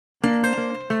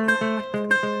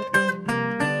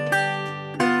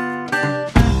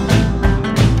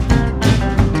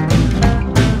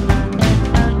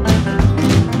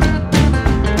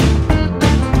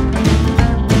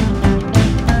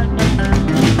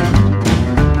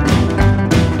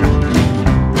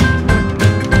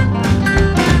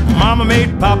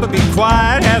Papa be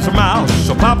quiet as a mouse,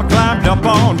 so Papa climbed up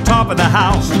on top of the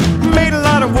house. Made a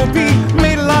lot of whoopee,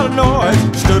 made a lot of noise,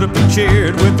 stood up and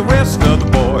cheered with the rest of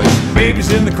the boys.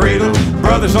 Babies in the cradle,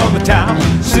 brothers on the town,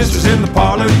 sisters in the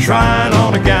parlor trying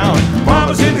on a gown.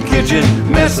 Mama's in the kitchen,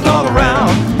 messing all around.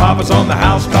 Papa's on the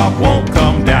housetop, won't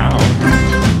come down.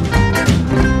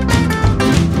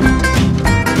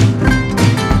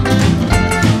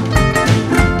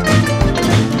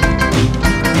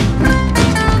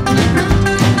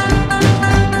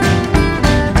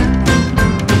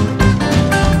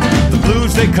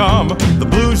 The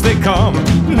blues they come,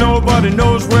 nobody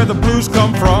knows where the blues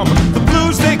come from. The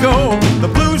blues they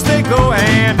go,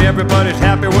 and everybody's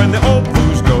happy when the old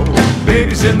blues go.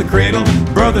 Babies in the cradle,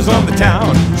 brothers on the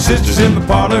town, sisters in the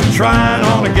parlor trying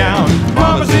on a gown.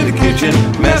 Mama's in the kitchen,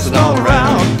 messing all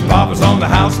around. Papa's on the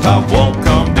housetop, won't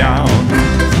come down.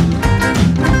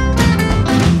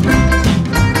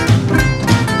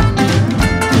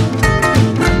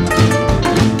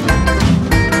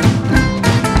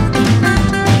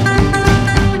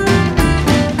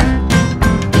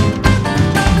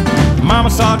 Mama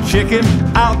saw a chicken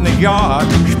out in the yard.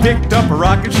 She picked up a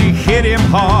rock and she hit him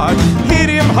hard,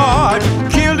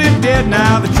 killed him dead.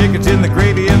 Now the chicken's in the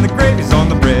gravy and the gravy's on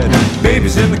the bread.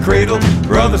 Babies in the cradle,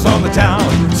 brothers on the town,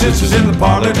 sisters in the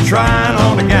parlor trying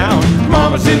on a gown.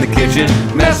 Mama's in the kitchen,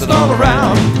 messing all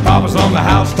around. Papa's on the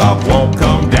housetop, won't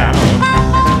come down.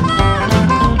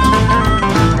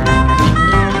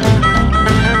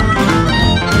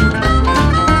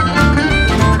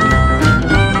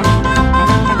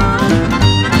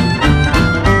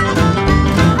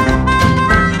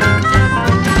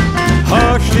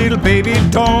 Little baby,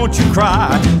 don't you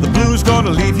cry, the blues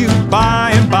gonna leave you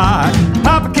by and by.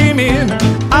 Papa came in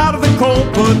out of the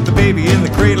cold, put the baby in the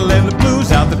cradle and the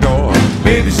blues out the door.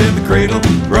 Babies in the cradle,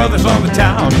 brothers on the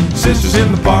town, sisters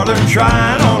in the parlor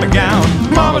trying on a gown.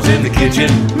 Mama's in the kitchen,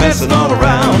 messing all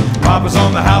around. Papa's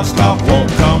on the housetop, won't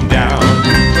come down.